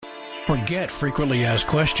Forget frequently asked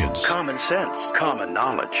questions. Common sense, common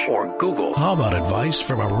knowledge, or Google. How about advice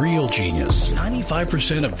from a real genius?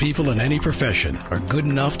 95% of people in any profession are good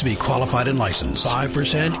enough to be qualified and licensed.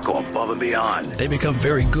 5% go above and beyond. They become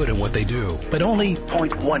very good at what they do, but only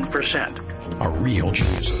 0.1% are real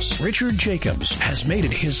geniuses. Richard Jacobs has made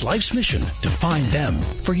it his life's mission to find them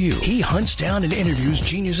for you. He hunts down and interviews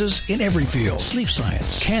geniuses in every field: sleep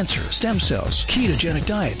science, cancer, stem cells, ketogenic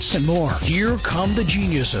diets, and more. Here come the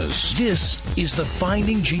geniuses. This is the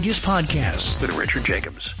Finding Genius Podcast with Richard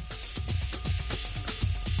Jacobs.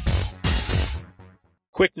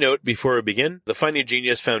 Quick note before we begin, the Finding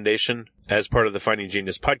Genius Foundation, as part of the Finding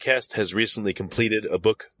Genius Podcast, has recently completed a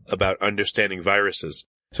book about understanding viruses.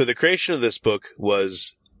 So the creation of this book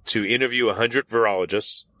was to interview 100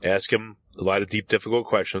 virologists, ask them a lot of deep, difficult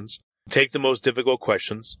questions, take the most difficult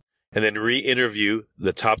questions, and then re-interview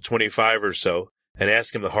the top 25 or so and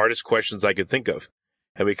ask them the hardest questions I could think of.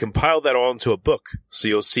 And we compiled that all into a book. So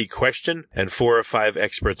you'll see question and 4 or 5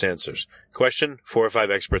 experts' answers. Question, 4 or 5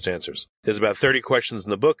 experts' answers. There's about 30 questions in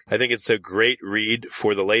the book. I think it's a great read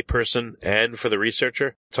for the layperson and for the researcher.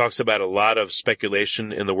 It talks about a lot of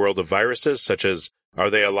speculation in the world of viruses, such as are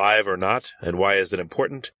they alive or not, and why is it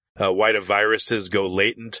important? Why do viruses go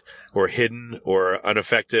latent or hidden or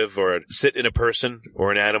ineffective or sit in a person or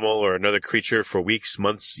an animal or another creature for weeks,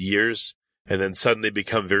 months, years, and then suddenly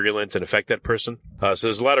become virulent and affect that person? So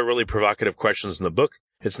there's a lot of really provocative questions in the book.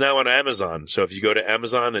 It's now on Amazon. So if you go to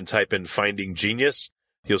Amazon and type in Finding Genius,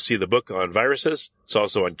 you'll see the book on viruses. It's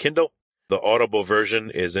also on Kindle. The Audible version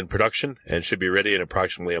is in production and should be ready in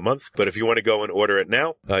approximately a month. But if you want to go and order it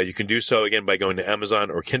now, you can do so again by going to Amazon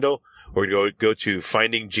or Kindle, or go to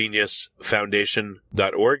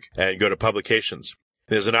findinggeniusfoundation.org and go to publications.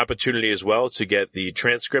 There's an opportunity as well to get the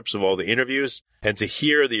transcripts of all the interviews and to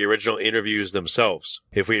hear the original interviews themselves.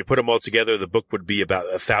 If we put them all together, the book would be about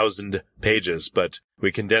 1,000 pages, but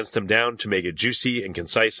we condensed them down to make it juicy and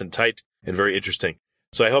concise and tight and very interesting.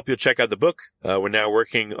 So I hope you'll check out the book. We're now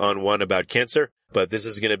working on one about cancer, but this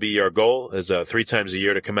is going to be our goal is 3 times a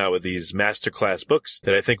year to come out with these masterclass books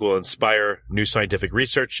that I think will inspire new scientific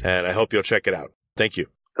research, and I hope you'll check it out. Thank you.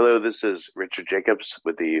 Hello, this is Richard Jacobs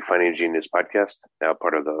with the Finding Genius Podcast, now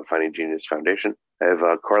part of the Finding Genius Foundation. I have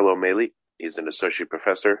Carlo Meli. He's an associate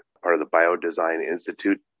professor, part of the Biodesign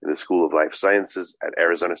Institute in the School of Life Sciences at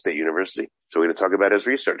Arizona State University. So we're going to talk about his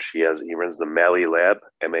research. He runs the Malley Lab,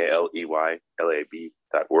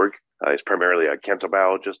 MALEYLAB.org. He's primarily a cancer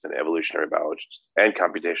biologist and evolutionary biologist and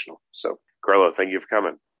computational. So, Carlo, thank you for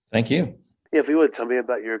coming. Thank you. Yeah, if you would tell me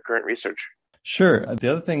about your current research. Sure.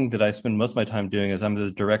 The other thing that I spend most of my time doing is I'm the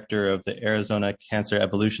director of the Arizona Cancer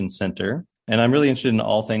Evolution Center. And I'm really interested in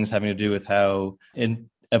all things having to do with how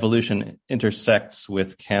evolution intersects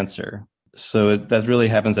with cancer. So that really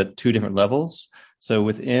happens at 2 different levels. So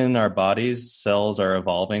within our bodies, cells are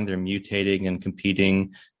evolving, they're mutating and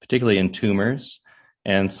competing, particularly in tumors.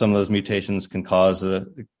 And some of those mutations can cause a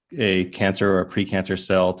cancer or a precancer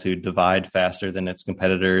cell to divide faster than its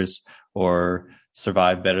competitors or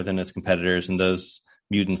survive better than its competitors, and those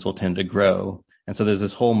mutants will tend to grow. And so there's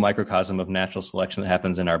this whole microcosm of natural selection that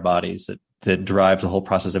happens in our bodies that drives the whole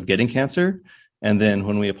process of getting cancer. And then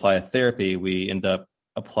when we apply a therapy, we end up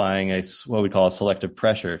applying what we call a selective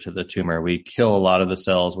pressure to the tumor. We kill a lot of the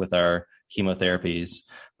cells with our chemotherapies,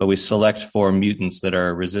 but we select for mutants that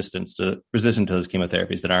are resistant to those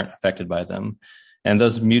chemotherapies, that aren't affected by them. And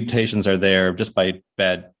those mutations are there just by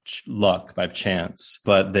bad luck, by chance.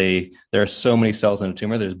 But there are so many cells in a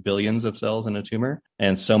tumor. There's billions of cells in a tumor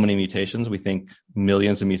and so many mutations. We think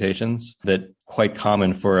millions of mutations, that quite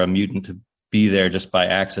common for a mutant to be there just by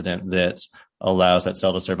accident that allows that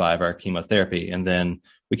cell to survive our chemotherapy. And then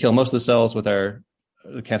we kill most of the cells with the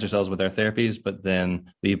cancer cells with our therapies, but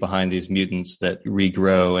then leave behind these mutants that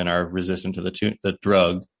regrow and are resistant to the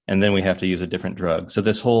drug. And then we have to use a different drug. So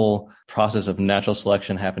this whole process of natural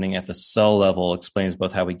selection happening at the cell level explains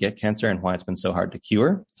both how we get cancer and why it's been so hard to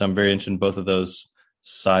cure. So I'm very interested in both of those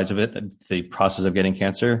sides of it, the process of getting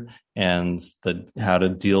cancer and how to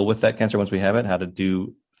deal with that cancer once we have it, how to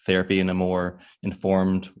do therapy in a more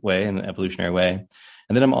informed way, in an evolutionary way.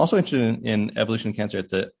 And then I'm also interested in evolution of cancer at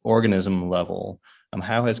the organism level.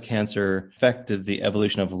 How has cancer affected the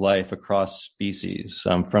evolution of life across species,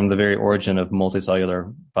 from the very origin of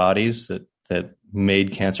multicellular bodies that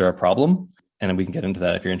made cancer a problem? And we can get into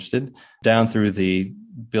that if you're interested, down through the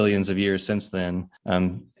billions of years since then,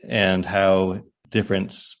 and how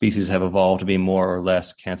different species have evolved to be more or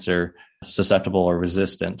less cancer susceptible or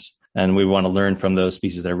resistant. And we want to learn from those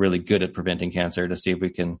species that are really good at preventing cancer to see if we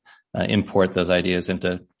can import those ideas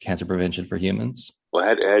into cancer prevention for humans. Well,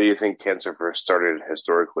 how do you think cancer first started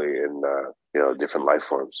historically in different life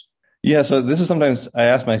forms? Yeah, so this is sometimes, I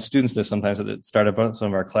ask my students this sometimes at the start of some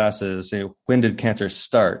of our classes, when did cancer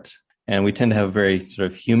start? And we tend to have a very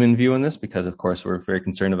sort of human view on this because, of course, we're very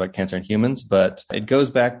concerned about cancer in humans, but it goes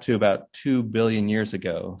back to about 2 billion years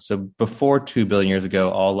ago. So before 2 billion years ago,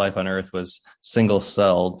 all life on Earth was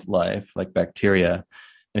single-celled life, like bacteria.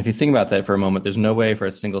 And if you think about that for a moment, there's no way for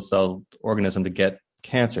a single-celled organism to get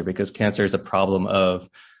cancer because cancer is a problem of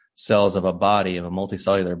cells of a body, of a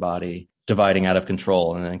multicellular body, dividing out of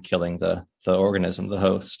control and then killing the organism, the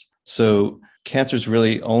host. So cancer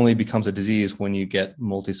really only becomes a disease when you get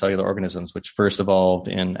multicellular organisms, which first evolved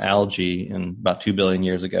in algae in about 2 billion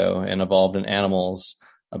years ago and evolved in animals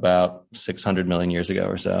about 600 million years ago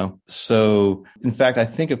or so. So, in fact, I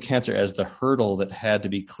think of cancer as the hurdle that had to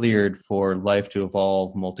be cleared for life to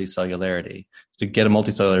evolve multicellularity. To get a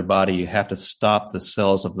multicellular body, you have to stop the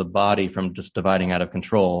cells of the body from just dividing out of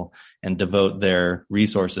control and devote their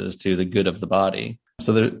resources to the good of the body.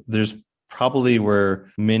 So there's probably were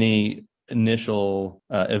many initial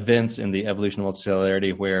events in the evolution of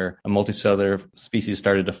multicellularity where a multicellular species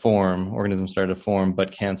started to form, organisms started to form,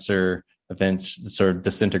 but cancer eventually sort of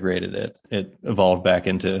disintegrated it. It evolved back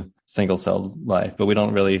into single-celled life, but we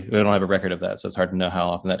don't have a record of that, so it's hard to know how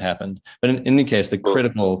often that happened. But in any case, the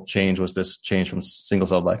critical change was this change from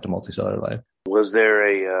single-celled life to multicellular life. Was there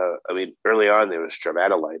early on there was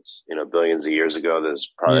stromatolites, billions of years ago. There's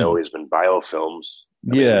probably always been biofilms.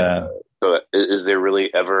 So is there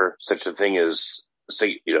really ever such a thing as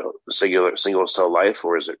single cell life,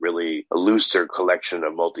 or is it really a looser collection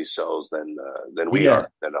of multi-cells than we are,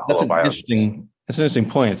 than a holobiome? That's an interesting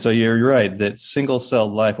point. So you're right that single cell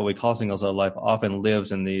life, what we call single cell life, often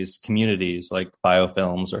lives in these communities like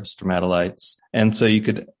biofilms or stromatolites. And so you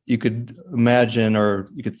could imagine, or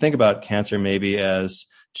you could think about cancer maybe as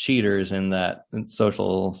cheaters in that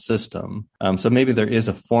social system. So maybe there is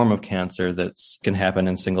a form of cancer that can happen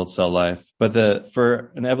in single cell life. But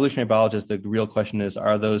for an evolutionary biologist, the real question is,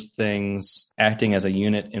 are those things acting as a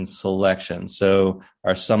unit in selection? So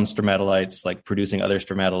are some stromatolites like producing other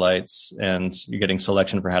stromatolites and you're getting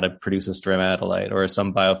selection for how to produce a stromatolite, or are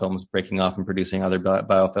some biofilms breaking off and producing other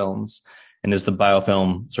biofilms? And is the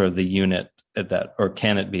biofilm sort of the unit at that, or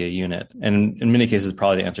can it be a unit? And in many cases,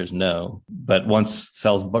 probably the answer is no. But once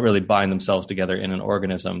cells really bind themselves together in an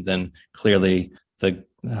organism, then clearly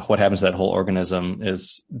what happens to that whole organism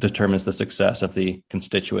determines the success of the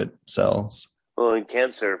constituent cells. Well, in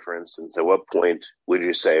cancer, for instance, at what point would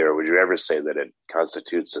you say, or would you ever say that it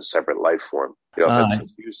constitutes a separate life form? If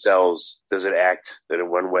it's a few cells, does it act that in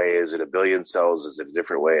one way? Is it a billion cells? Is it a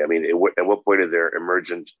different way? I mean, at what point are there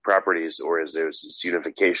emergent properties, or is there this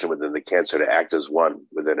unification within the cancer to act as one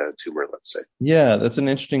within a tumor, let's say? Yeah, that's an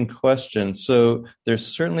interesting question. So there's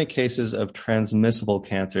certainly cases of transmissible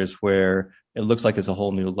cancers where it looks like it's a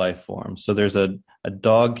whole new life form. So there's a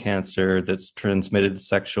dog cancer that's transmitted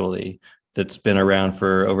sexually that's been around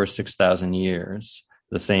for over 6,000 years.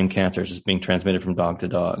 The same cancer is just being transmitted from dog to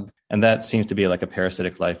dog. And that seems to be like a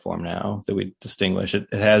parasitic life form now that we distinguish. It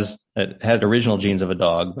had original genes of a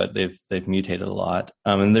dog, but they've mutated a lot.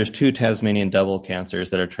 And there's 2 Tasmanian devil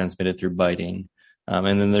cancers that are transmitted through biting.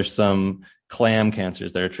 And then there's some clam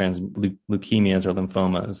cancers that are leukemias or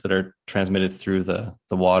lymphomas that are transmitted through the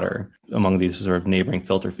water among these sort of neighboring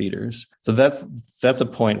filter feeders. So that's a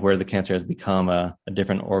point where the cancer has become a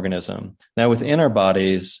different organism. Now within our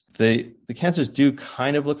bodies, the cancers do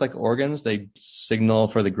kind of look like organs. They signal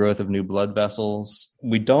for the growth of new blood vessels.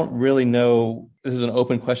 We don't really know, this is an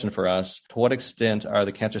open question for us, to what extent are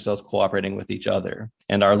the cancer cells cooperating with each other?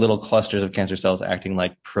 And are little clusters of cancer cells acting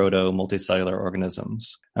like proto-multicellular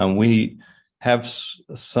organisms? We have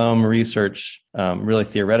some research, really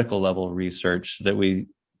theoretical level research, that we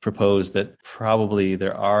propose that probably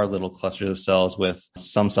there are little clusters of cells with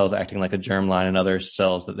some cells acting like a germline and other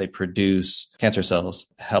cells that they produce, cancer cells,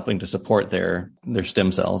 helping to support their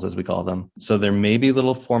stem cells, as we call them. So there may be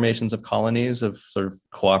little formations of colonies of sort of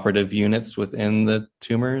cooperative units within the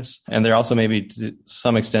tumors. And there also may be, to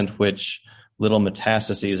some extent, which little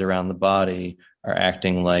metastases around the body are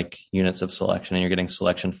acting like units of selection, and you're getting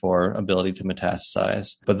selection for ability to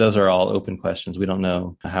metastasize. But those are all open questions. We don't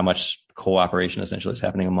know how much cooperation essentially is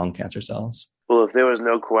happening among cancer cells. Well, if there was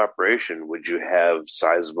no cooperation, would you have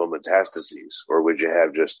sizable metastases, or would you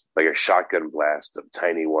have just like a shotgun blast of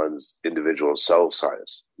tiny ones, individual cell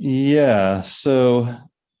size? Yeah. So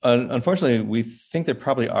unfortunately, we think there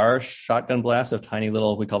probably are shotgun blasts of tiny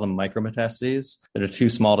little, we call them micrometastases, that are too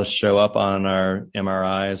small to show up on our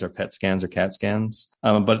MRIs or PET scans or CAT scans.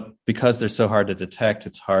 But because they're so hard to detect,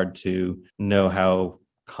 it's hard to know how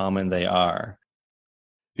common they are.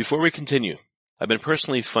 Before we continue, I've been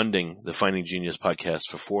personally funding the Finding Genius podcast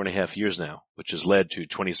for 4.5 years now, which has led to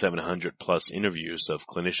 2,700 plus interviews of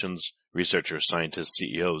clinicians, researchers, scientists,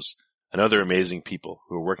 CEOs, and other amazing people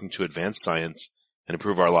who are working to advance science and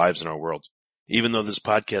improve our lives and our world. Even though this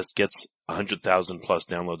podcast gets 100,000 plus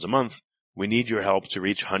downloads a month, we need your help to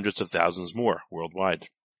reach hundreds of thousands more worldwide.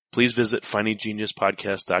 Please visit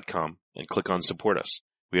findinggeniuspodcast.com and click on Support Us.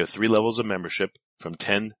 We have 3 levels of membership from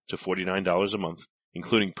 $10 to $49 a month,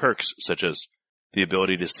 including perks such as the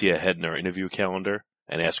ability to see ahead in our interview calendar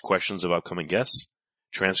and ask questions of upcoming guests,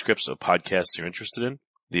 transcripts of podcasts you're interested in,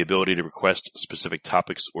 the ability to request specific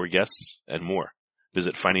topics or guests, and more.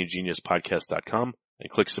 Visit findinggeniuspodcast.com and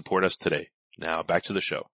click Support Us today. Now back to the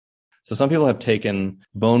show. So some people have taken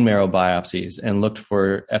bone marrow biopsies and looked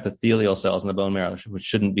for epithelial cells in the bone marrow, which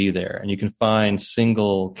shouldn't be there. And you can find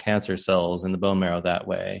single cancer cells in the bone marrow that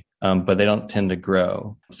way, but they don't tend to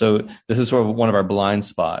grow. So this is sort of one of our blind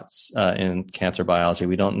spots in cancer biology.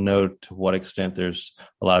 We don't know to what extent there's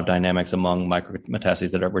a lot of dynamics among micrometastases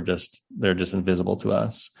that they're just invisible to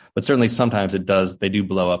us. But certainly sometimes they do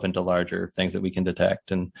blow up into larger things that we can detect.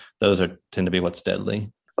 And those tend to be what's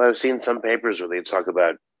deadly. Well, I've seen some papers where they talk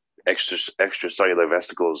about extracellular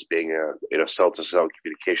vesicles being a cell-to-cell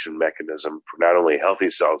communication mechanism for not only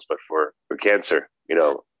healthy cells but for cancer.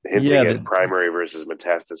 Hinting at primary versus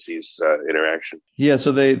metastases interaction. Yeah,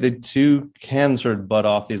 so they too can sort of butt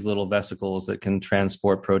off these little vesicles that can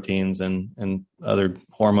transport proteins and other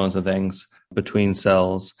hormones and things between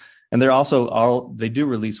cells. And they're also they do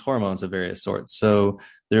release hormones of various sorts. So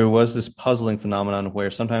there was this puzzling phenomenon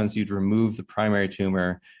where sometimes you'd remove the primary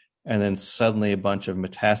tumor and then suddenly a bunch of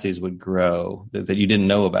metastases would grow that you didn't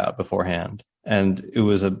know about beforehand. And it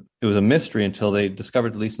was a mystery until they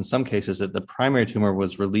discovered, at least in some cases, that the primary tumor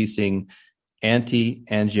was releasing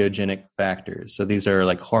anti-angiogenic factors. So these are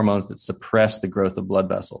like hormones that suppress the growth of blood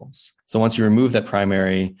vessels. So once you remove that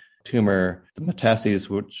primary tumor, the metastases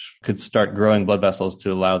which could start growing blood vessels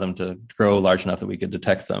to allow them to grow large enough that we could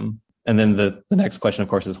detect them. And then the next question, of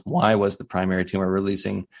course, is why was the primary tumor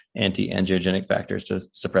releasing anti-angiogenic factors to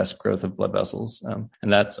suppress growth of blood vessels?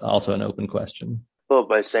 And that's also an open question. Well,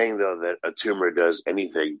 by saying, though, that a tumor does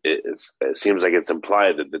anything, it seems like it's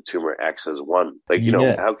implied that the tumor acts as one.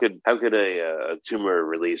 How could a tumor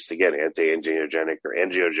release, again, anti-angiogenic or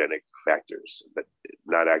angiogenic factors, but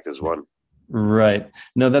not act as one? Right.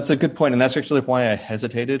 No, that's a good point. And that's actually why I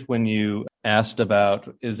hesitated when you asked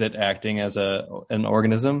about, is it acting as an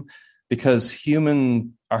organism? Because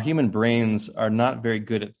our human brains are not very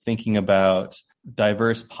good at thinking about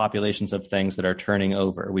diverse populations of things that are turning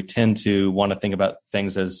over. We tend to want to think about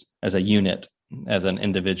things as a unit, as an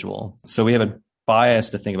individual. So we have a bias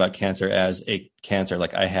to think about cancer as a cancer,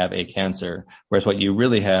 like I have a cancer, whereas what you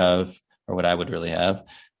really have, or what I would really have,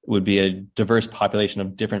 would be a diverse population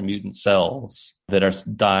of different mutant cells that are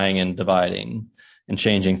dying and dividing and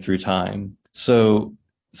changing through time. So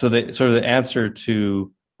the answer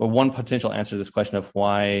to, well, one potential answer to this question of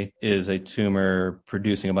why is a tumor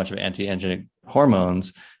producing a bunch of anti-angiogenic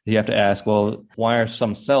hormones, you have to ask, well, why are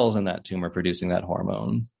some cells in that tumor producing that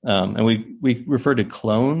hormone? And we refer to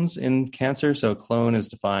clones in cancer. So a clone is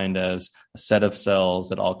defined as a set of cells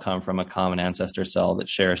that all come from a common ancestor cell that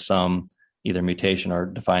share some either mutation or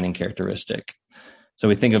defining characteristic. So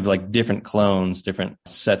we think of like different clones, different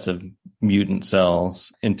sets of mutant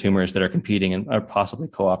cells in tumors that are competing and are possibly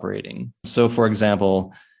cooperating. So for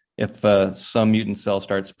example, if some mutant cell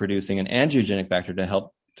starts producing an angiogenic factor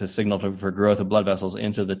to signal for growth of blood vessels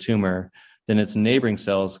into the tumor, then its neighboring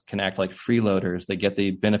cells can act like freeloaders. They get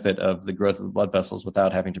the benefit of the growth of the blood vessels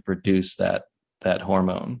without having to produce that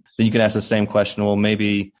hormone. Then you can ask the same question,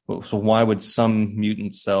 so why would some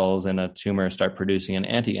mutant cells in a tumor start producing an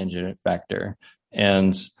anti-angiogenic factor?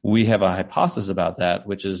 And we have a hypothesis about that,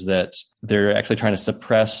 which is that they're actually trying to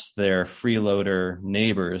suppress their freeloader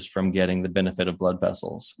neighbors from getting the benefit of blood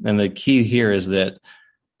vessels. And the key here is that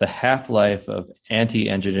the half-life of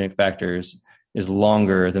anti-angiogenic factors is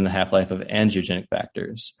longer than the half-life of angiogenic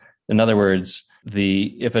factors. In other words,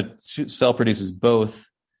 if a cell produces both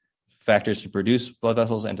factors to produce blood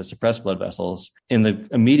vessels and to suppress blood vessels, in the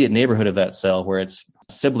immediate neighborhood of that cell where its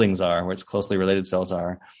siblings are, where its closely related cells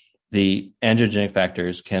are, the angiogenic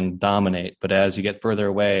factors can dominate. But as you get further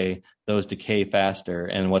away, those decay faster,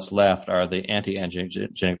 and what's left are the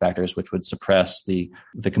anti-angiogenic factors, which would suppress the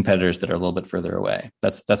competitors that are a little bit further away.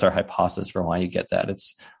 That's our hypothesis for why you get that.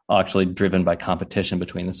 It's actually driven by competition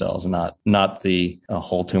between the cells, and not the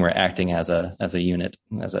whole tumor acting as a unit,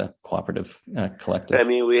 as a cooperative collective. I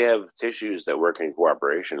mean, we have tissues that work in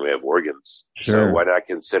cooperation. We have organs. Sure. So why not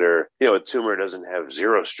consider, a tumor doesn't have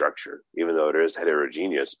zero structure, even though it is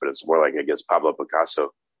heterogeneous, but it's more like, I guess, Pablo Picasso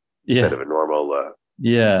instead of a normal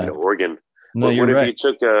organ. No, What you're if right. you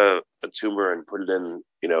took a tumor and put it in,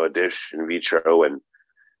 a dish in vitro and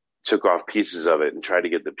took off pieces of it and tried to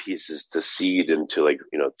get the pieces to seed into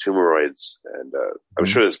tumoroids? And I'm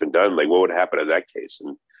sure that's been done. Like, what would happen in that case?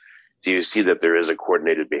 And do you see that there is a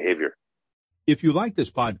coordinated behavior? If you like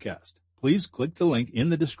this podcast, please click the link in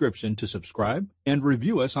the description to subscribe and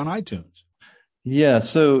review us on iTunes. Yeah,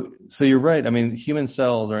 so you're right. I mean, human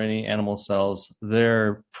cells or any animal cells,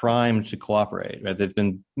 they're primed to cooperate, right? They've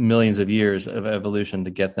been millions of years of evolution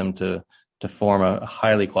to get them to form a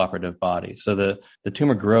highly cooperative body. So the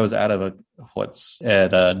tumor grows out of what's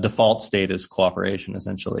at a default state is cooperation,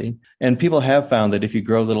 essentially. And people have found that if you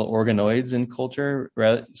grow little organoids in culture,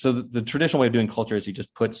 so the traditional way of doing culture is you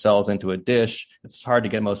just put cells into a dish. It's hard to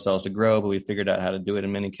get most cells to grow, but we figured out how to do it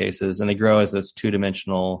in many cases. And they grow as this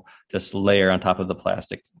two-dimensional just layer on top of the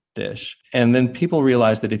plastic dish. And then people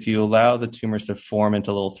realized that if you allow the tumors to form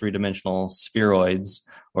into little three-dimensional spheroids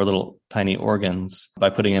or little tiny organs by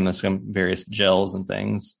putting in some various gels and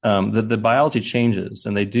things, the biology changes,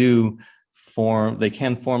 and they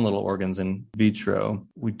can form little organs in vitro.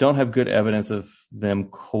 We don't have good evidence of them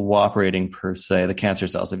cooperating per se, the cancer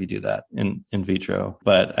cells, if you do that in vitro,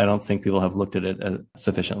 but I don't think people have looked at it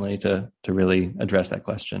sufficiently to really address that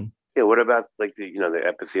question. Yeah, what about like the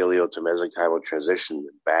epithelial to mesenchymal transition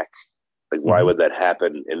back? Like, why would that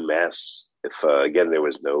happen in mass if again there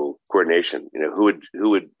was no coordination? Who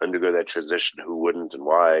would undergo that transition? Who wouldn't, and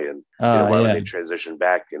why? And why would they transition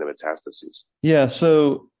back into metastases? Yeah,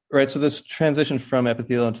 so this transition from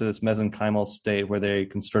epithelial to this mesenchymal state, where they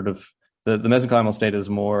can sort of the mesenchymal state is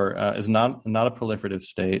more is not a proliferative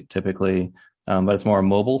state typically, but it's more a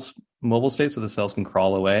mobile state, so the cells can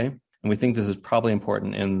crawl away. And we think this is probably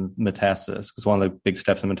important in metastasis, because one of the big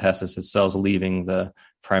steps in metastasis is cells leaving the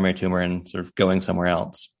primary tumor and sort of going somewhere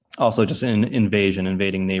else. Also just in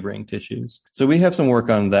invading neighboring tissues. So we have some work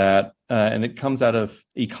on that, and it comes out of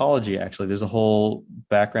ecology, actually. There's a whole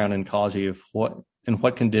background in ecology of in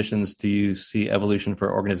what conditions do you see evolution for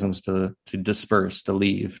organisms to disperse, to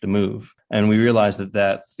leave, to move? And we realized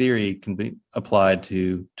that theory can be applied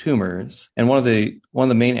to tumors. And one of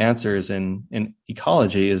the main answers in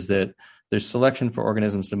ecology is that there's selection for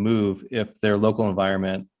organisms to move if their local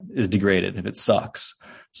environment is degraded, if it sucks.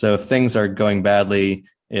 So if things are going badly,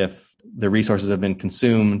 if the resources have been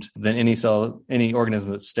consumed, then any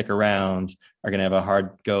organisms that stick around are going to have a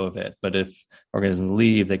hard go of it. But if organisms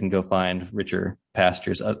leave, they can go find richer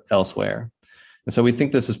pastures elsewhere. And so we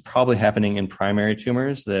think this is probably happening in primary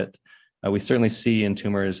tumors, that we certainly see in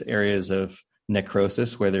tumors areas of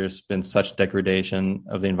necrosis where there's been such degradation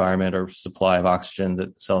of the environment or supply of oxygen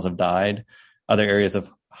that cells have died. Other areas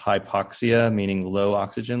of hypoxia, meaning low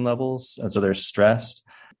oxygen levels, and so they're stressed.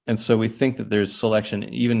 And so we think that there's selection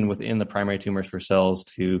even within the primary tumors for cells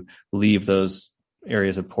to leave those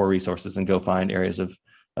areas of poor resources and go find areas of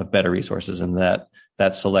better resources, and that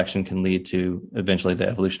selection can lead to eventually the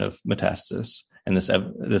evolution of metastasis and this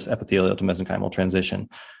epithelial to mesenchymal transition.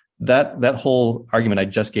 That whole argument I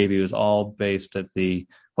just gave you is all based at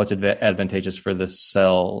what's advantageous for the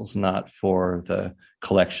cells, not for the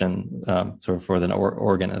collection, sort of for the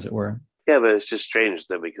organ, as it were. Yeah, but it's just strange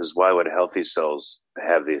though, because why would healthy cells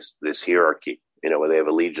have this hierarchy? Where they have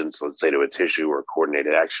allegiance, let's say, to a tissue or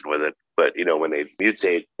coordinated action with it. But when they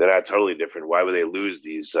mutate, they're not totally different. Why would they lose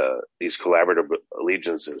these collaborative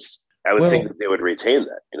allegiances? I would think that they would retain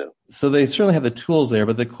that. So they certainly have the tools there,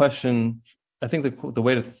 but the question, I think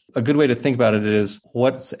a good way to think about it is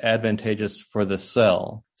what's advantageous for the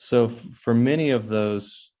cell. So for many of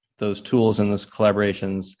those tools and those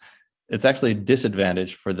collaborations, it's actually a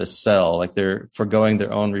disadvantage for the cell. Like they're foregoing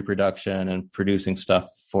their own reproduction and producing stuff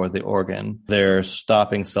for the organ. They're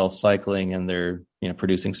stopping cell cycling and they're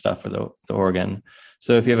producing stuff for the organ.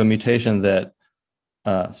 So if you have a mutation that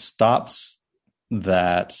stops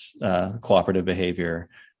that cooperative behavior,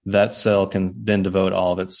 that cell can then devote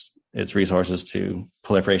all of its resources to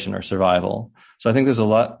proliferation or survival. So I think there's a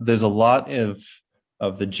lot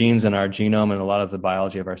of the genes in our genome and a lot of the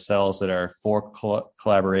biology of our cells that are for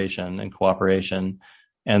collaboration and cooperation,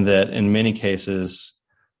 and that in many cases,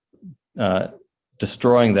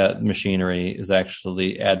 destroying that machinery is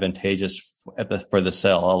actually advantageous for the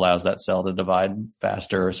cell, allows that cell to divide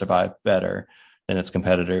faster or survive better than its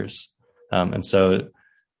competitors. And so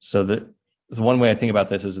the one way I think about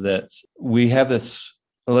this is that we have this.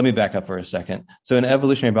 Well, let me back up for a second. So in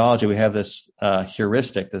evolutionary biology, we have this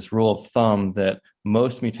heuristic, this rule of thumb, that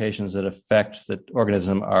most mutations that affect the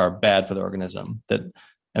organism are bad for the organism.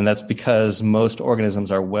 And that's because most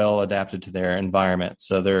organisms are well adapted to their environment.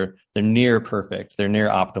 So they're near perfect, they're near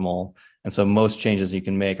optimal. And so most changes you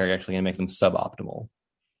can make are actually going to make them suboptimal.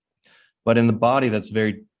 But in the body, that's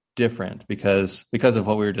very different because of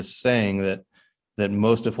what we were just saying, that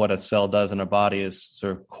most of what a cell does in a body is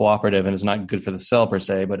sort of cooperative and is not good for the cell per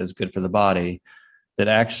se, but is good for the body. That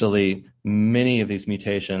actually many of these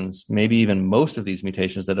mutations, maybe even most of these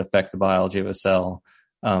mutations that affect the biology of a cell,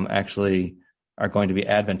 actually are going to be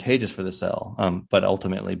advantageous for the cell, but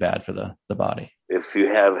ultimately bad for the body. If you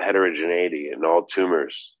have heterogeneity in all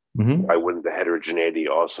tumors, Mm-hmm. why wouldn't the heterogeneity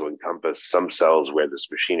also encompass some cells where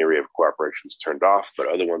this machinery of cooperation is turned off, but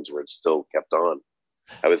other ones where it's still kept on?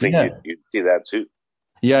 I would think you'd see that too.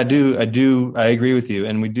 Yeah, I do. I agree with you.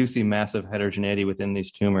 And we do see massive heterogeneity within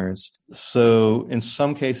these tumors. So in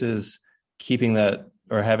some cases, keeping that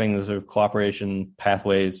or having the sort of cooperation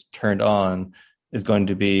pathways turned on is going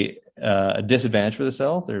to be a disadvantage for the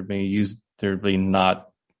cell. They're being not,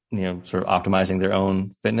 sort of optimizing their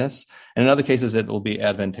own fitness. And in other cases, it will be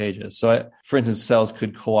advantageous. So for instance, cells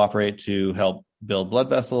could cooperate to help build blood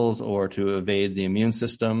vessels or to evade the immune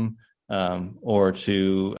system, or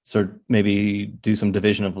to sort of maybe do some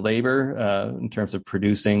division of labor in terms of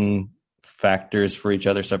producing factors for each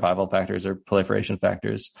other, survival factors or proliferation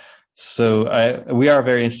factors. So we are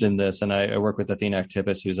very interested in this, and I work with Athena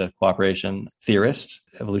Actipis, who's a cooperation theorist,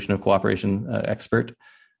 evolution of cooperation expert.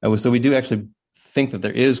 So we do actually think that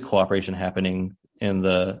there is cooperation happening in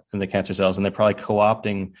the cancer cells, and they're probably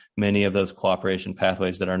co-opting many of those cooperation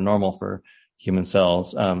pathways that are normal for human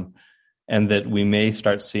cells. And that we may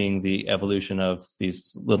start seeing the evolution of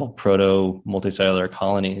these little proto-multicellular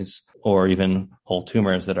colonies or even whole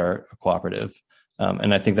tumors that are cooperative.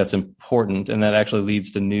 And I think that's important. And that actually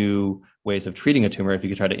leads to new ways of treating a tumor if you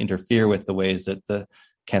could try to interfere with the ways that the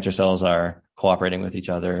cancer cells are cooperating with each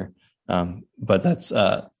other. But that's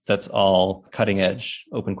all cutting edge,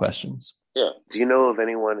 open questions. Yeah. Do you know if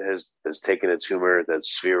anyone has taken a tumor that's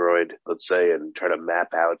spheroid, let's say, and try to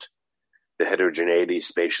map out the heterogeneity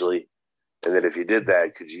spatially? And then if you did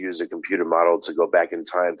that, could you use a computer model to go back in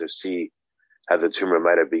time to see how the tumor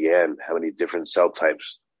might have began, how many different cell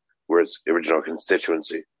types were its original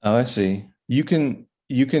constituency? Oh, I see. You can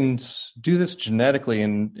do this genetically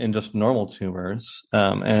in just normal tumors,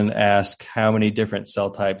 and ask how many different cell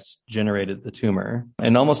types generated the tumor.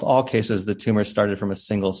 In almost all cases, the tumor started from a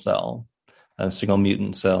single cell, a single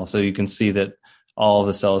mutant cell. So you can see that all of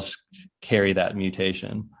the cells carry that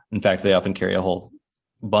mutation. In fact, they often carry a whole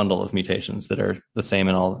bundle of mutations that are the same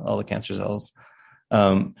in all the cancer cells.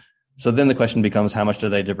 So then the question becomes, how much do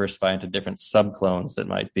they diversify into different subclones that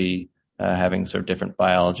might be having sort of different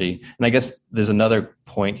biology? And I guess there's another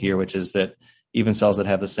point here, which is that even cells that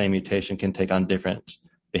have the same mutation can take on different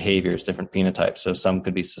behaviors, different phenotypes. So some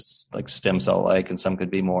could be like stem cell-like, and some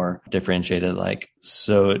could be more differentiated-like.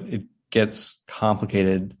 So it gets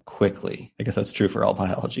complicated quickly. I guess that's true for all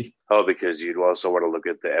biology. Oh, because you'd also want to look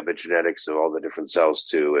at the epigenetics of all the different cells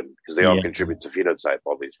too, and because they all contribute to phenotype,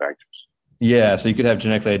 all these factors. Yeah, so you could have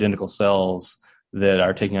genetically identical cells that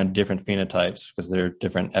are taking on different phenotypes because they're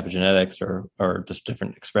different epigenetics or just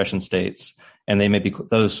different expression states, and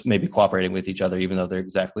those may be cooperating with each other even though they're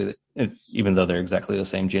exactly the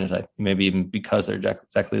same genotype. Maybe even because they're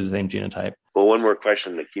exactly the same genotype. Well, one more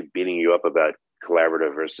question to keep beating you up about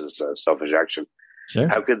collaborative versus selfish action. Sure.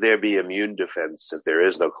 How could there be immune defense if there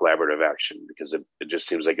is no collaborative action? Because it just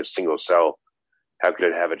seems like a single cell. How could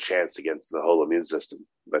it have a chance against the whole immune system?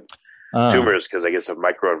 But tumors, because I guess of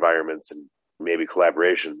microenvironments and maybe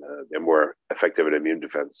collaboration, they're more effective at immune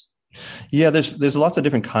defense. Yeah, there's lots of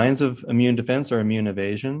different kinds of immune defense or immune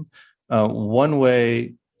evasion. One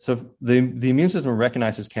way, so the immune system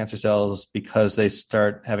recognizes cancer cells because they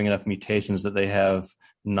start having enough mutations that they have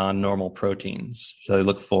non-normal proteins, so they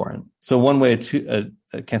look foreign. So one way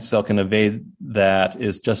a cancer cell can evade that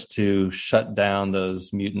is just to shut down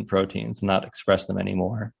those mutant proteins, not express them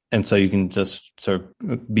anymore. And so you can just sort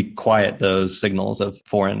of be quiet those signals of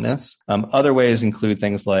foreignness. Other ways include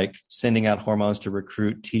things like sending out hormones to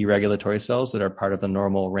recruit T regulatory cells that are part of the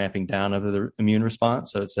normal ramping down of the immune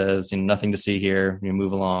response. So it says, nothing to see here, you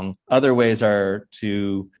move along. Other ways are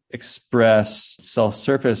to express cell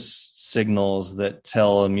surface signals that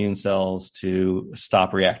tell immune cells to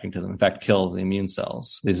stop reacting to them. In fact, kill the immune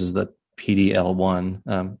cells. This is the PD-L1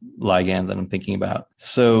 ligand that I'm thinking about.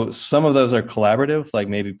 So some of those are collaborative, like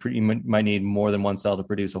maybe you might need more than one cell to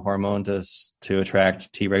produce a hormone to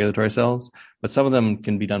attract T regulatory cells. But some of them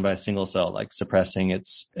can be done by a single cell, like suppressing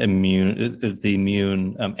the immune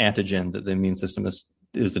antigen that the immune system is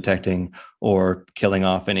detecting, or killing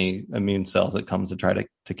off any immune cells that comes to try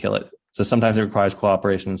to kill it. So sometimes it requires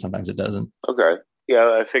cooperation and sometimes it doesn't. Okay.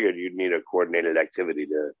 Yeah, I figured you'd need a coordinated activity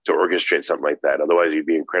to orchestrate something like that. Otherwise, you'd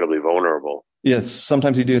be incredibly vulnerable. Yes,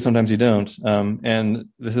 sometimes you do, sometimes you don't. And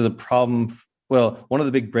this is a problem Well, one of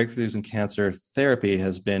the big breakthroughs in cancer therapy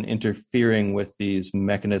has been interfering with these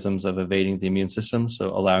mechanisms of evading the immune system, so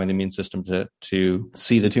allowing the immune system to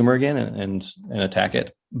see the tumor again and attack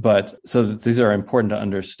it. But so these are important to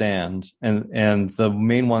understand, and the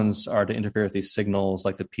main ones are to interfere with these signals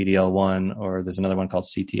like the PD-L1, or there's another one called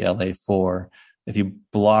CTLA4. If you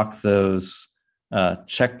block those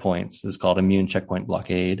checkpoints, it's called immune checkpoint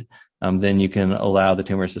blockade. Then you can allow the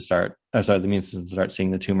tumors the immune system to start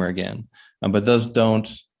seeing the tumor again. But those don't,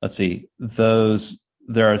 since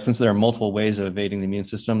there are multiple ways of evading the immune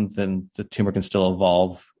system, then the tumor can still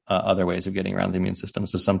evolve other ways of getting around the immune system.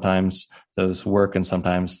 So sometimes those work, and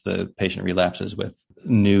sometimes the patient relapses with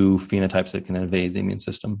new phenotypes that can evade the immune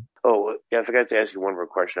system. Oh, yeah, I forgot to ask you one more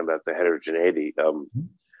question about the heterogeneity.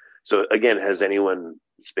 So again, has anyone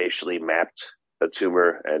spatially mapped a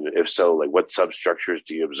tumor? And if so, like what substructures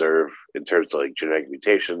do you observe in terms of like genetic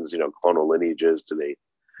mutations, clonal lineages? Do they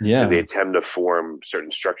attempt to form certain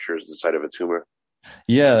structures inside of a tumor?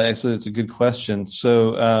 Yeah, actually, it's a good question.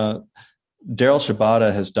 So Daryl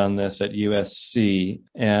Shibata has done this at USC,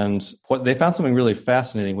 and what they found something really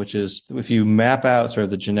fascinating, which is if you map out sort of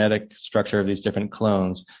the genetic structure of these different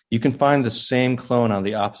clones, you can find the same clone on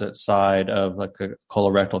the opposite side of like a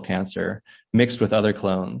colorectal cancer mixed with other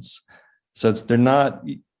clones. So they're not,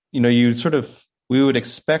 we would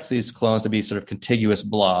expect these clones to be sort of contiguous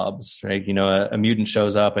blobs, right? A mutant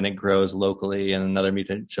shows up and it grows locally, and another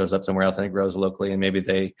mutant shows up somewhere else and it grows locally, and maybe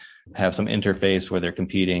they have some interface where they're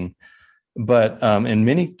competing. But in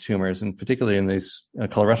many tumors, and particularly in these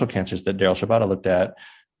colorectal cancers that Daryl Shibata looked at,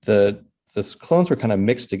 the clones were kind of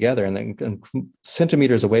mixed together, and then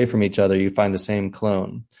centimeters away from each other, you find the same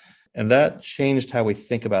clone. And that changed how we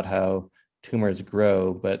think about how tumors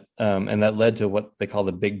grow, but and that led to what they call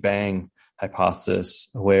the Big Bang hypothesis,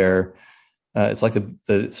 where it's like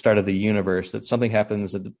the start of the universe, that something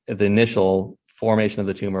happens at the initial formation of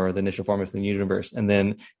the tumor or the initial formation of the universe, and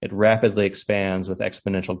then it rapidly expands with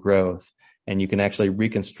exponential growth. And you can actually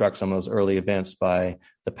reconstruct some of those early events by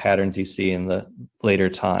the patterns you see in the later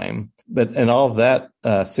time. And all of that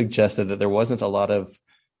suggested that there wasn't a lot of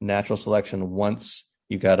natural selection once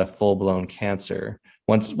you got a full-blown cancer.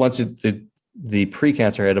 Once the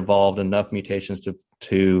precancer had evolved enough mutations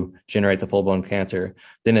to generate the full-blown cancer,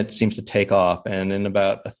 then it seems to take off. And in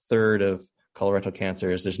about a third of colorectal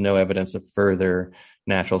cancers, there's no evidence of further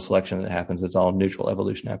natural selection that happens. It's all neutral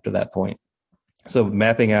evolution after that point. So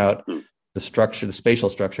mapping out the spatial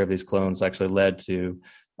structure of these clones actually led to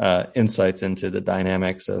insights into the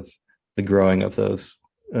dynamics of the growing of those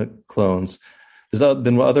clones. There's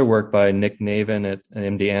been other work by Nick Navin at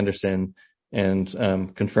MD Anderson,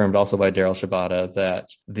 and confirmed also by Daryl Shibata, that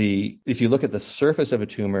if you look at the surface of a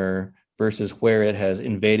tumor versus where it has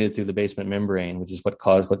invaded through the basement membrane, which is what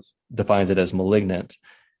defines it as malignant,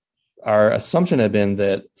 our assumption had been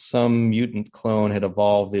that some mutant clone had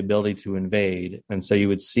evolved the ability to invade, and so you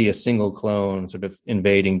would see a single clone sort of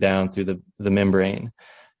invading down through the membrane.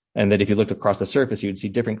 And that if you looked across the surface, you would see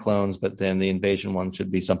different clones, but then the invasion one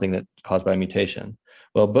should be something that's caused by a mutation.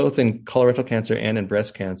 Well, both in colorectal cancer and in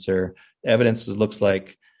breast cancer, evidence looks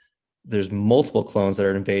like there's multiple clones that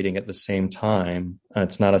are invading at the same time.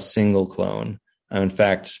 It's not a single clone. In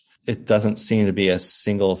fact, it doesn't seem to be a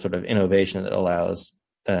single sort of innovation that allows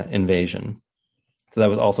invasion. So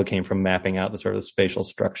that also came from mapping out the sort of spatial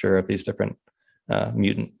structure of these different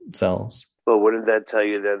mutant cells. Well, wouldn't that tell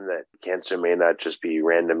you then that cancer may not just be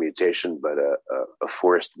random mutation, but a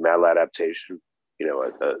forced maladaptation?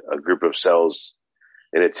 A group of cells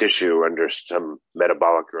in a tissue under some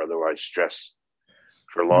metabolic or otherwise stress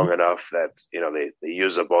for long enough that, they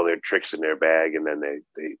use up all their tricks in their bag, and then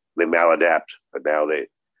they maladapt. But now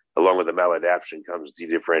along with the maladaptation comes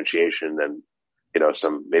dedifferentiation and,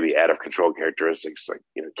 some maybe out of control characteristics, like,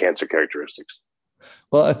 cancer characteristics.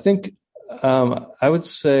 Well, I think I would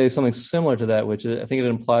say something similar to that, which I think it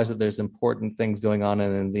implies that there's important things going on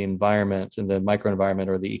in the environment, in the microenvironment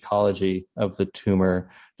or the ecology of the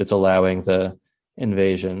tumor that's allowing the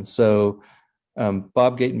invasion. So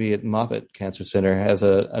Bob Gatenby at Moffitt Cancer Center has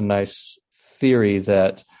a nice theory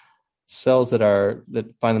that cells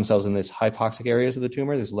that find themselves in these hypoxic areas of the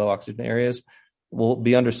tumor, these low oxygen areas, will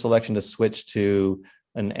be under selection to switch to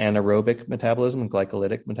an anaerobic metabolism,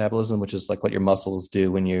 glycolytic metabolism, which is like what your muscles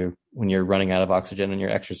do when you're running out of oxygen and you're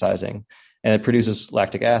exercising. And it produces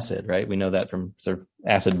lactic acid, right? We know that from sort of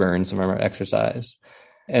acid burns from our exercise.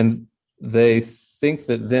 And they think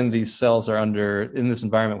that then these cells are in this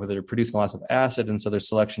environment where they're producing lots of acid, and so there's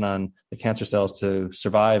selection on the cancer cells to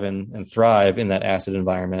survive and thrive in that acid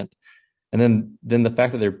environment. And then the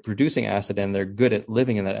fact that they're producing acid and they're good at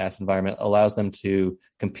living in that acid environment allows them to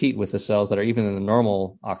compete with the cells that are even in the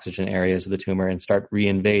normal oxygen areas of the tumor and start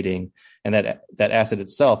reinvading. And that acid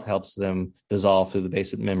itself helps them dissolve through the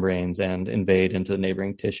basement membranes and invade into the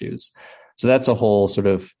neighboring tissues. So that's a whole sort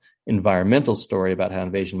of environmental story about how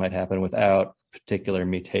invasion might happen without a particular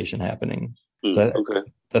mutation happening.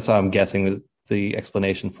 That's how I'm guessing that the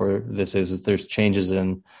explanation for this is there's changes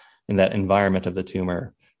in that environment of the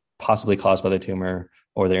tumor, possibly caused by the tumor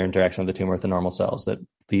or their interaction with the tumor with the normal cells that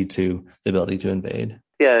lead to the ability to invade.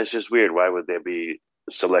 Yeah, it's just weird. Why would there be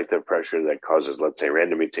selective pressure that causes, let's say,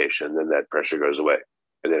 random mutation, and then that pressure goes away,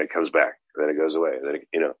 and then it comes back, and then it goes away, and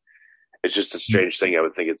then it's just a strange thing. I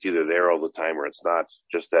would think it's either there all the time or it's not.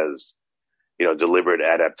 Just as deliberate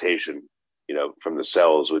adaptation, from the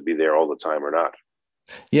cells would be there all the time or not.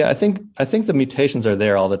 Yeah, I think the mutations are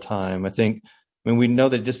there all the time. We know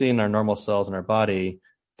that just in our normal cells in our body,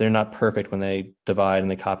 they're not perfect when they divide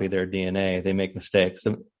and they copy their DNA. They make mistakes.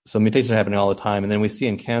 So mutations are happening all the time. And then we see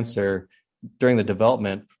in cancer, during the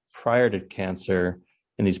development prior to cancer,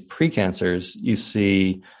 in these precancers, you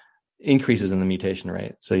see increases in the mutation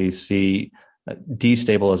rate. So you see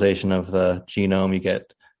destabilization of the genome. You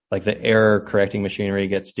get like the error correcting machinery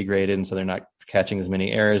gets degraded, and so they're not catching as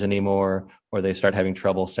many errors anymore, or they start having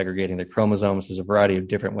trouble segregating their chromosomes. There's a variety of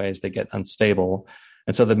different ways they get unstable.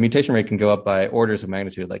 And so the mutation rate can go up by orders of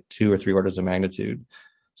magnitude, like 2 or 3 orders of magnitude.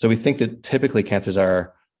 So we think that typically cancers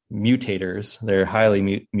are mutators. They're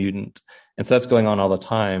highly mutant. And so that's going on all the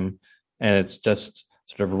time. And it's just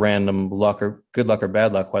sort of random luck or good luck or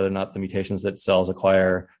bad luck, whether or not the mutations that cells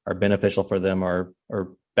acquire are beneficial for them or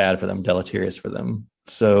bad for them, deleterious for them.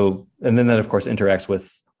 So, and then that of course interacts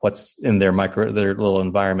with what's in their little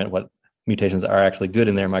environment, what mutations are actually good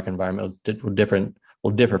in their microenvironment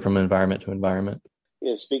will differ from environment to environment.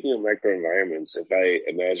 Yeah, speaking of microenvironments, if I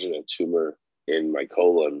imagine a tumor in my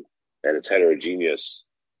colon and it's heterogeneous,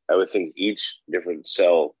 I would think each different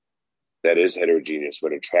cell that is heterogeneous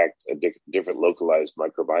would attract a different localized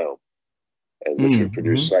microbiome, and which would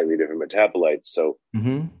produce slightly different metabolites. So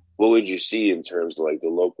what would you see in terms of like the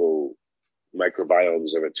local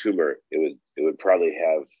microbiomes of a tumor? It would probably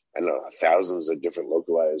have, I don't know, thousands of different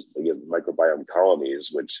localized microbiome colonies,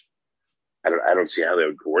 which I don't see how they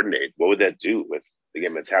would coordinate. What would that do with,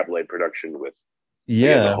 again, metabolite production with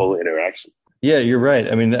the whole interaction? Yeah, you're right.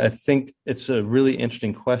 I think it's a really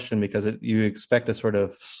interesting question because you expect a sort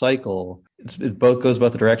of cycle. It goes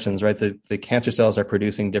both directions, right? The cancer cells are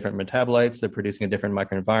producing different metabolites. They're producing a different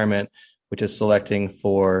microenvironment, which is selecting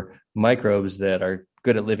for microbes that are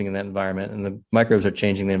good at living in that environment. And the microbes are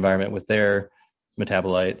changing the environment with their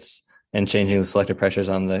metabolites and changing the selective pressures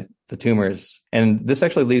on the tumors. And this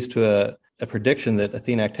actually leads to a prediction that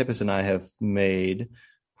Athena Actipis and I have made,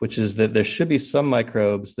 which is that there should be some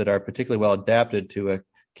microbes that are particularly well adapted to a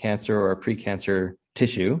cancer or a precancer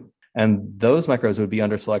tissue. And those microbes would be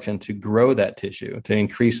under selection to grow that tissue, to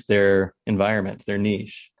increase their environment, their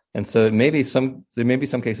niche. And so there may be some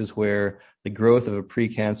cases where the growth of a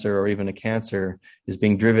precancer or even a cancer is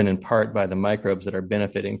being driven in part by the microbes that are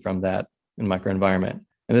benefiting from that microenvironment.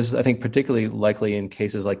 And this is, I think, particularly likely in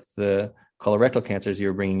cases like the colorectal cancers you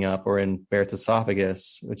were bringing up, or in Barrett's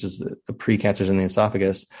esophagus, which is the precancers in the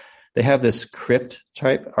esophagus. They have this crypt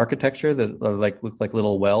type architecture that look like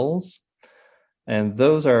little wells. And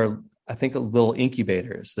those are, I think, little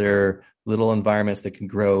incubators. They're little environments that can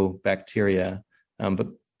grow bacteria. But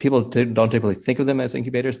people don't typically think of them as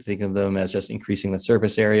incubators. They think of them as just increasing the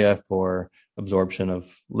surface area for absorption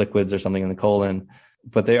of liquids or something in the colon.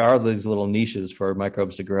 But they are these little niches for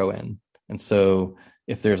microbes to grow in. And so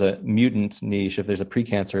if there's a mutant niche, if there's a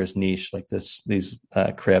precancerous niche like these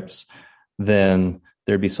crypts, then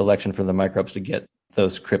there'd be selection for the microbes to get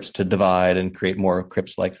those crypts to divide and create more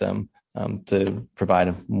crypts like them to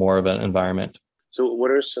provide more of an environment. So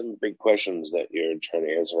what are some big questions that you're trying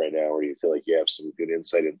to answer right now where you feel like you have some good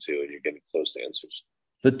insight into and you're getting close to answers?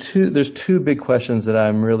 There's 2 big questions that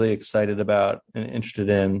I'm really excited about and interested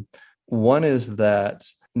in. One is that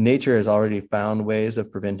nature has already found ways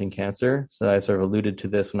of preventing cancer. So I sort of alluded to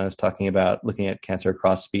this when I was talking about looking at cancer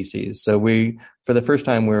across species. So for the first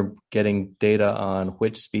time, we're getting data on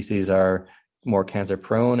which species are more cancer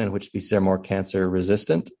prone and which species are more cancer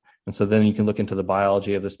resistant. And so then you can look into the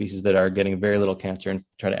biology of the species that are getting very little cancer and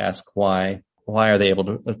try to ask why are they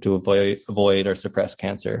able to avoid or suppress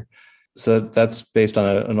cancer. So that's based on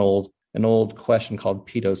an old question called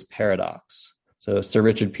Peto's paradox. So Sir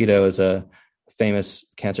Richard Peto is a famous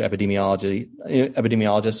cancer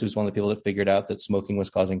epidemiologist who's one of the people that figured out that smoking was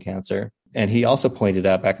causing cancer. And he also pointed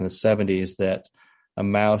out back in the 70s that a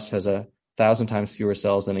mouse has 1,000 times fewer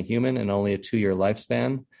cells than a human and only a 2-year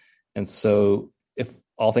lifespan. And so if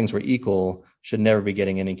all things were equal, should never be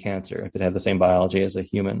getting any cancer if it had the same biology as a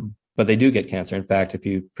human. But they do get cancer. In fact, if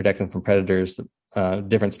you protect them from predators,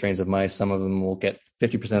 different strains of mice, some of them will get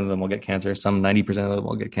 50% of them will get cancer, some 90% of them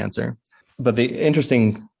will get cancer. But the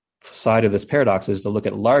interesting side of this paradox is to look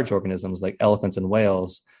at large organisms like elephants and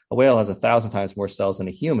whales. A whale has 1,000 times more cells than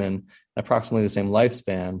a human, approximately the same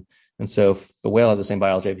lifespan. And so if a whale had the same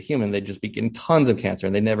biology of a human, they'd just be getting tons of cancer,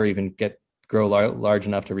 and they never even grow large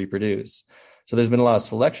enough to reproduce. So there's been a lot of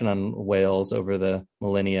selection on whales over the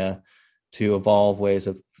millennia to evolve ways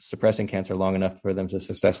of suppressing cancer long enough for them to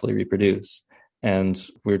successfully reproduce. And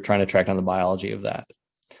we're trying to track down the biology of that.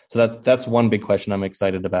 So that's one big question I'm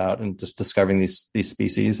excited about, and just discovering these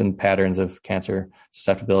species and patterns of cancer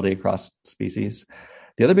susceptibility across species.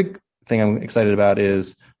 The other big thing I'm excited about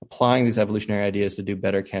is applying these evolutionary ideas to do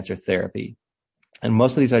better cancer therapy. And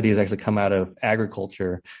most of these ideas actually come out of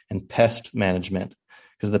agriculture and pest management,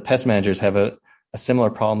 because the pest managers have a similar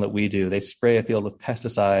problem that we do. They spray a field with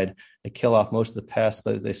pesticide, they kill off most of the pests,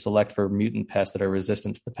 they select for mutant pests that are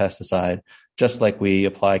resistant to the pesticide, just like we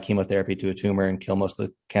apply chemotherapy to a tumor and kill most of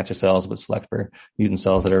the cancer cells, but select for mutant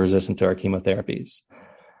cells that are resistant to our chemotherapies.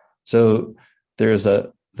 So there's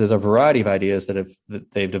a variety of ideas that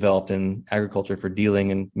they've developed in agriculture for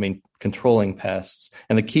dealing and controlling pests.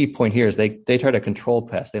 And the key point here is they try to control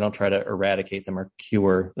pests. They don't try to eradicate them or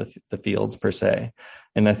cure the fields per se.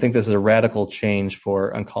 And I think this is a radical change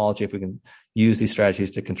for oncology if we can use these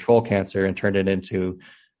strategies to control cancer and turn it into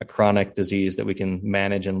a chronic disease that we can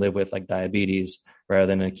manage and live with, like diabetes, rather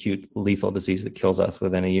than an acute lethal disease that kills us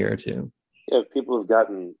within a year or two. Yeah, if people have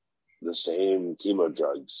gotten the same chemo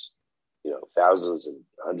drugs, thousands and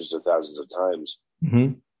hundreds of thousands of times,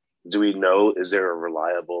 do we know, is there a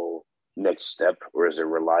reliable next step, or is there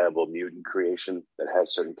reliable mutant creation that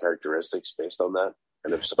has certain characteristics based on that?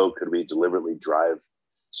 And if so, could we deliberately drive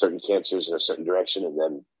certain cancers in a certain direction, and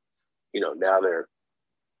then, now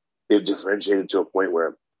they've differentiated to a point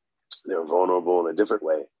where they're vulnerable in a different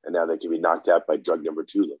way, and now they can be knocked out by drug number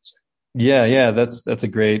 2, let's say. Yeah, that's a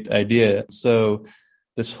great idea. So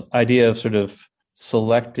this idea of sort of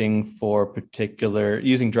using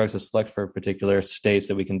drugs to select for particular states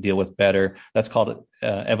that we can deal with better, that's called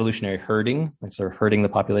evolutionary herding, like sort of herding the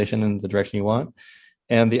population in the direction you want.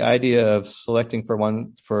 And the idea of selecting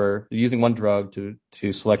using one drug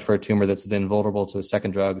to select for a tumor that's then vulnerable to a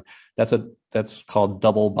second drug, that's called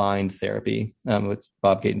double bind therapy, which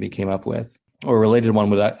Bob Gatenby came up with. Or a related one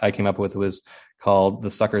that I came up with was called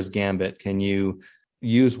the sucker's gambit. Can you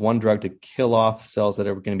use one drug to kill off cells that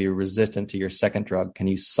are going to be resistant to your second drug? Can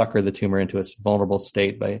you sucker the tumor into its vulnerable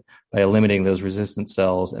state by eliminating those resistant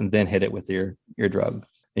cells, and then hit it with your drug,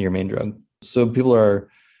 your main drug? So people are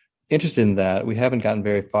interested in that. We haven't gotten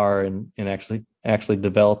very far in actually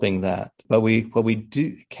developing that. But what we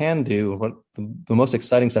can do, the most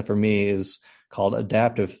exciting stuff for me is called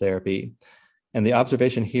adaptive therapy. And the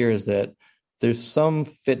observation here is that there's some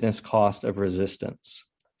fitness cost of resistance.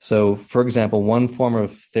 So, for example, one form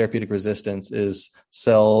of therapeutic resistance is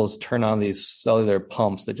cells turn on these cellular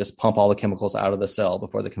pumps that just pump all the chemicals out of the cell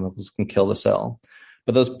before the chemicals can kill the cell.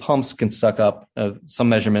 But those pumps can suck up by some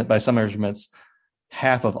measurements,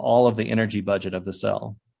 half of all of the energy budget of the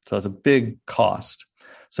cell. So it's a big cost.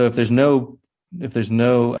 So if there's no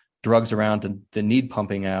drugs around that need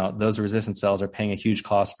pumping out, those resistant cells are paying a huge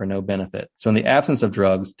cost for no benefit. So in the absence of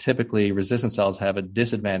drugs, typically resistant cells have a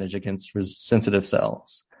disadvantage against sensitive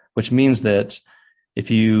cells, which means that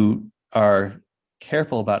if you are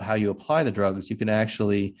careful about how you apply the drugs, you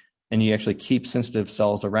actually keep sensitive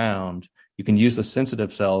cells around, you can use the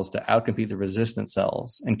sensitive cells to outcompete the resistant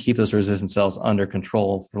cells and keep those resistant cells under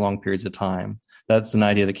control for long periods of time. That's an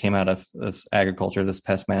idea that came out of this agriculture, this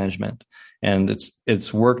pest management. And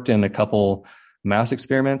it's worked in a couple mouse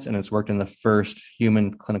experiments, and it's worked in the first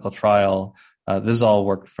human clinical trial. This is all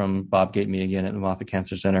work from Bob Gatenby again at the Moffitt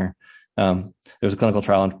Cancer Center. There was a clinical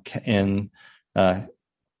trial in a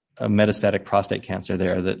metastatic prostate cancer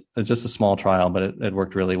there that it's just a small trial, but it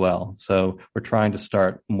worked really well. So we're trying to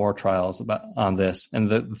start more trials on this. And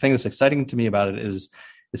the thing that's exciting to me about it is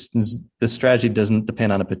this strategy doesn't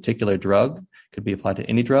depend on a particular drug. It could be applied to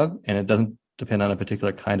any drug, and it doesn't depend on a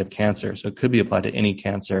particular kind of cancer. So it could be applied to any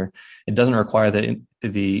cancer. It doesn't require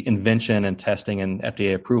the invention and testing and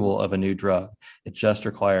FDA approval of a new drug. It just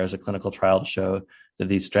requires a clinical trial to show that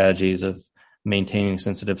these strategies of maintaining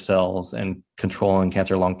sensitive cells and controlling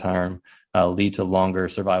cancer long term lead to longer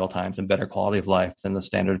survival times and better quality of life than the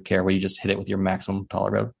standard of care where you just hit it with your maximum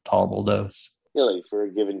tolerable dose. Yeah, like for a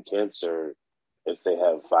given cancer, if they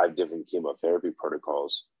have 5 different chemotherapy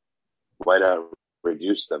protocols, why not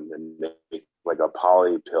reduce them and make like a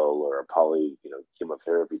poly pill or a poly,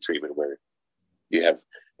 chemotherapy treatment where you have,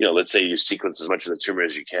 let's say you sequence as much of the tumor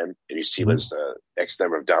as you can and you sequence X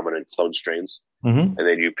number of dominant clone strains. Mm-hmm. And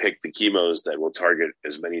then you pick the chemos that will target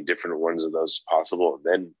as many different ones of those as possible.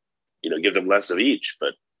 And then, give them less of each,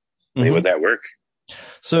 but would that work?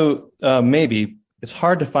 So maybe it's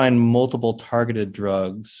hard to find multiple targeted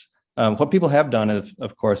drugs. What people have done,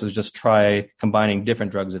 of course, is just try combining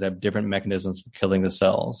different drugs that have different mechanisms for killing the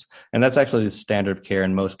cells. And that's actually the standard of care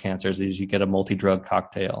in most cancers is you get a multi-drug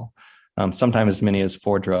cocktail, sometimes as many as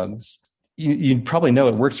 4 drugs. You probably know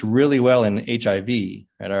it works really well in HIV.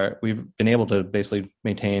 Right? We've been able to basically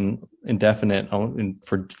maintain indefinite,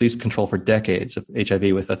 for at least control for decades of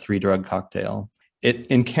HIV with a 3-drug cocktail.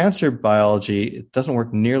 In cancer biology, it doesn't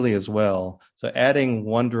work nearly as well. So adding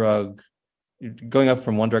one drug, going up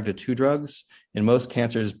from 1 drug to 2 drugs, in most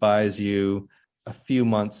cancers buys you a few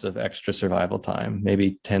months of extra survival time,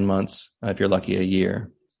 maybe 10 months, if you're lucky, a year.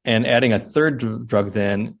 And adding a 3rd drug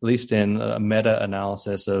then, at least in a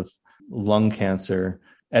meta-analysis of lung cancer,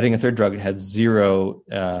 adding a 3rd drug had 0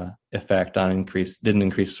 effect on didn't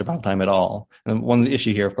increase survival time at all. And one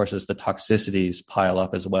issue here, of course, is the toxicities pile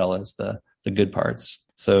up as well as the good parts.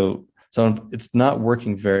 So it's not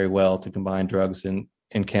working very well to combine drugs in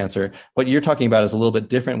cancer. What you're talking about is a little bit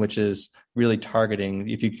different, which is really targeting.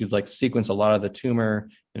 If you could sequence a lot of the tumor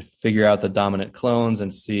and figure out the dominant clones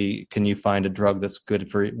and see, can you find a drug that's good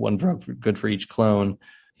for one drug, good for each clone?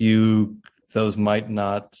 Those might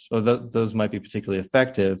be particularly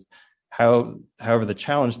effective. However, the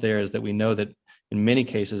challenge there is that we know that in many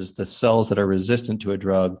cases, the cells that are resistant to a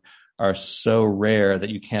drug are so rare that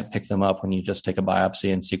you can't pick them up when you just take a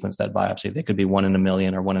biopsy and sequence that biopsy. They could be 1 in a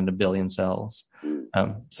million or 1 in a billion cells.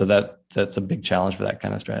 So that's a big challenge for that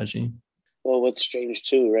kind of strategy. Well, what's strange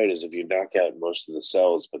too, right, is if you knock out most of the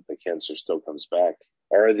cells, but the cancer still comes back,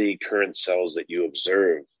 are the current cells that you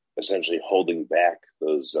observe essentially holding back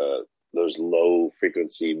those low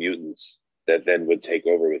frequency mutants that then would take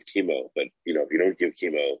over with chemo? But, if you don't give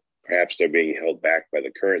chemo, perhaps they're being held back by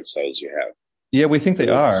the current cells you have. Yeah, we think they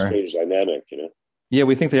are. A strange dynamic, Yeah,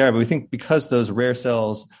 we think they are, but we think because those rare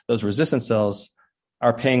cells, those resistant cells,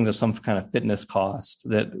 are paying some kind of fitness cost,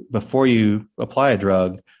 that before you apply a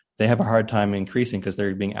drug, they have a hard time increasing because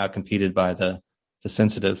they're being outcompeted by the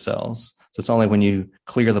sensitive cells. So it's only when you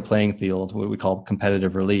clear the playing field, what we call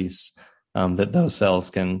competitive release, that those cells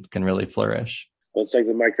can really flourish. Well, it's like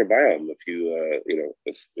the microbiome.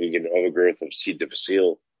 If you get an overgrowth of C.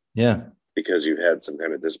 difficile, because you've had some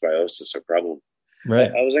kind of dysbiosis or problem.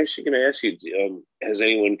 Right. I was actually going to ask you, has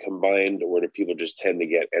anyone combined, or do people just tend to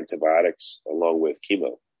get antibiotics along with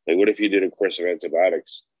chemo? Like, what if you did a course of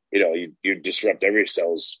antibiotics? You disrupt every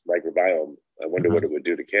cell's microbiome. I wonder what it would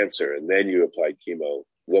do to cancer. And then you applied chemo.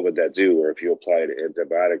 What would that do? Or if you applied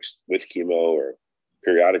antibiotics with chemo or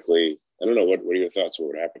periodically, I don't know. What are your thoughts? What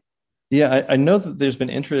would happen? Yeah, I know that there's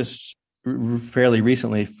been interest fairly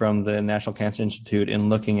recently from the National Cancer Institute in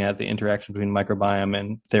looking at the interaction between microbiome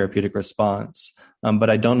and therapeutic response.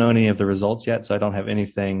 But I don't know any of the results yet, so I don't have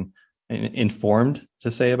anything informed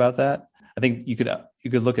to say about that. I think you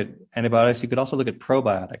could look at antibiotics. You could also look at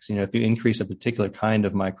probiotics. If you increase a particular kind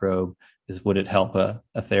of microbe, would it help a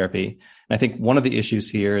therapy? And I think one of the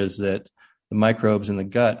issues here is that the microbes in the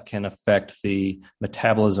gut can affect the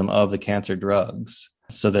metabolism of the cancer drugs,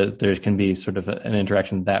 so that there can be sort of an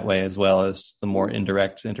interaction that way, as well as the more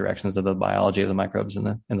indirect interactions of the biology of the microbes in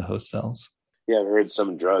the host cells. Yeah, I've heard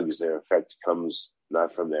some drugs, their effect comes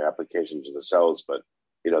not from their application to the cells, but,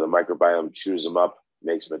 the microbiome chews them up,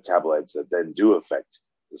 makes metabolites that then do affect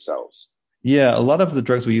the cells. Yeah, a lot of the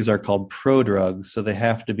drugs we use are called prodrugs, so they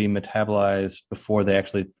have to be metabolized before they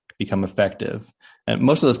actually become effective. And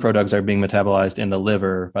most of those prodrugs are being metabolized in the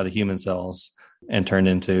liver by the human cells and turned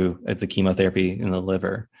into the chemotherapy in the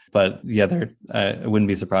liver. But yeah, I wouldn't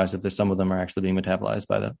be surprised if some of them are actually being metabolized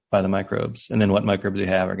by the microbes. And then what microbes you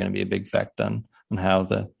have are going to be a big effect on how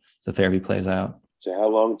the therapy plays out. So how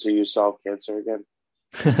long till you solve cancer again?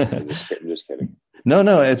 I'm just kidding.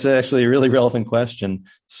 No, it's actually a really relevant question.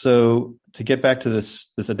 So to get back to this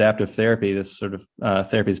adaptive therapy, this sort of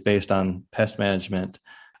therapy is based on pest management.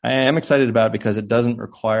 I am excited about it because it doesn't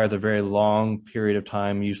require the very long period of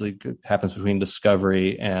time usually happens between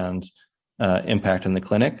discovery and impact in the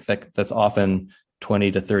clinic. That's often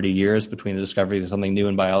 20 to 30 years between the discovery of something new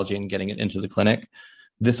in biology and getting it into the clinic.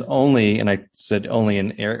 This only, and I said only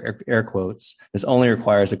in air quotes, this only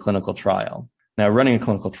requires a clinical trial. Now, running a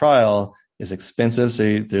clinical trial is expensive,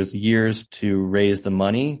 so there's years to raise the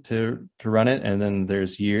money to run it, and then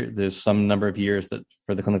there's some number of years that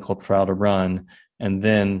for the clinical trial to run. And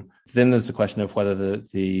then there's the question of whether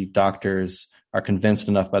the doctors are convinced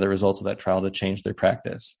enough by the results of that trial to change their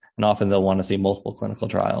practice. And often they'll want to see multiple clinical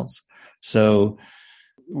trials. So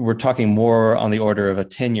we're talking more on the order of a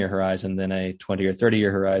 10-year horizon than a 20 or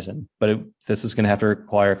 30-year horizon, but this is going to have to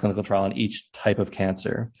require a clinical trial on each type of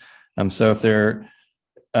cancer. So if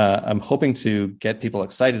I'm hoping to get people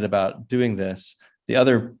excited about doing this. The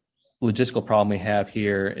other logistical problem we have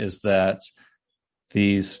here is that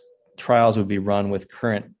these trials would be run with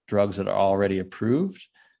current drugs that are already approved,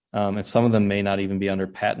 and some of them may not even be under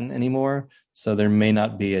patent anymore. So there may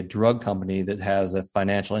not be a drug company that has a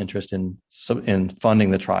financial interest in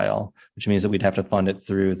funding the trial, which means that we'd have to fund it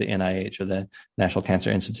through the NIH or the National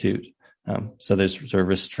Cancer Institute. So there's sort of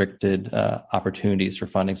restricted opportunities for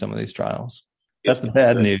funding some of these trials. That's the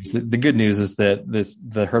bad news. The good news is that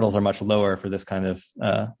the hurdles are much lower for this kind of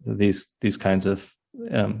these kinds of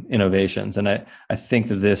innovations, and I think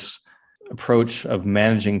that this approach of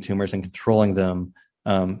managing tumors and controlling them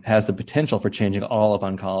has the potential for changing all of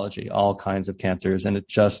oncology, all kinds of cancers, and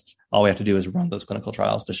all we have to do is run those clinical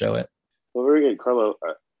trials to show it. Well, very good, Carlo.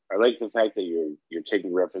 I like the fact that you're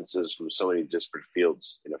taking references from so many disparate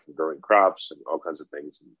fields, from growing crops and all kinds of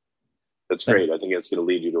things. And that's great. I think it's going to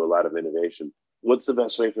lead you to a lot of innovation. What's the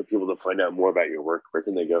best way for people to find out more about your work? Where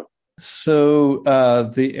can they go? So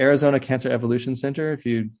the Arizona Cancer Evolution Center, if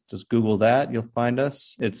you just Google that, you'll find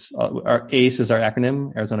us. It's our ACE is our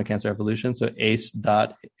acronym, Arizona Cancer Evolution. So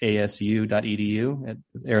ace.asu.edu at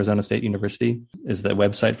Arizona State University is the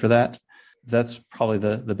website for that. That's probably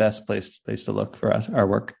the best place to look for our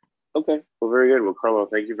work. Okay. Well, very good. Well, Carlo,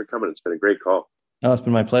 thank you for coming. It's been a great call. Oh, it's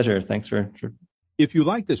been my pleasure. Thanks for. If you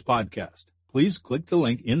like this podcast, please click the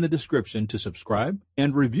link in the description to subscribe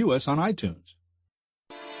and review us on iTunes.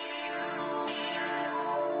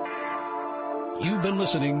 You've been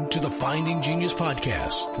listening to the Finding Genius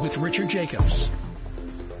podcast with Richard Jacobs.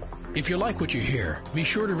 If you like what you hear, be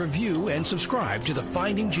sure to review and subscribe to the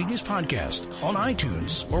Finding Genius podcast on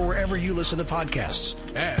iTunes or wherever you listen to podcasts.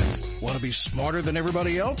 And want to be smarter than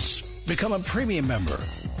everybody else? Become a premium member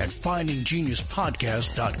at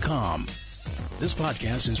findinggeniuspodcast.com. This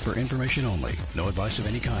podcast is for information only. No advice of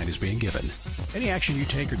any kind is being given. Any action you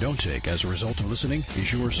take or don't take as a result of listening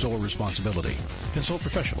is your sole responsibility. Consult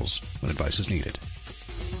professionals when advice is needed.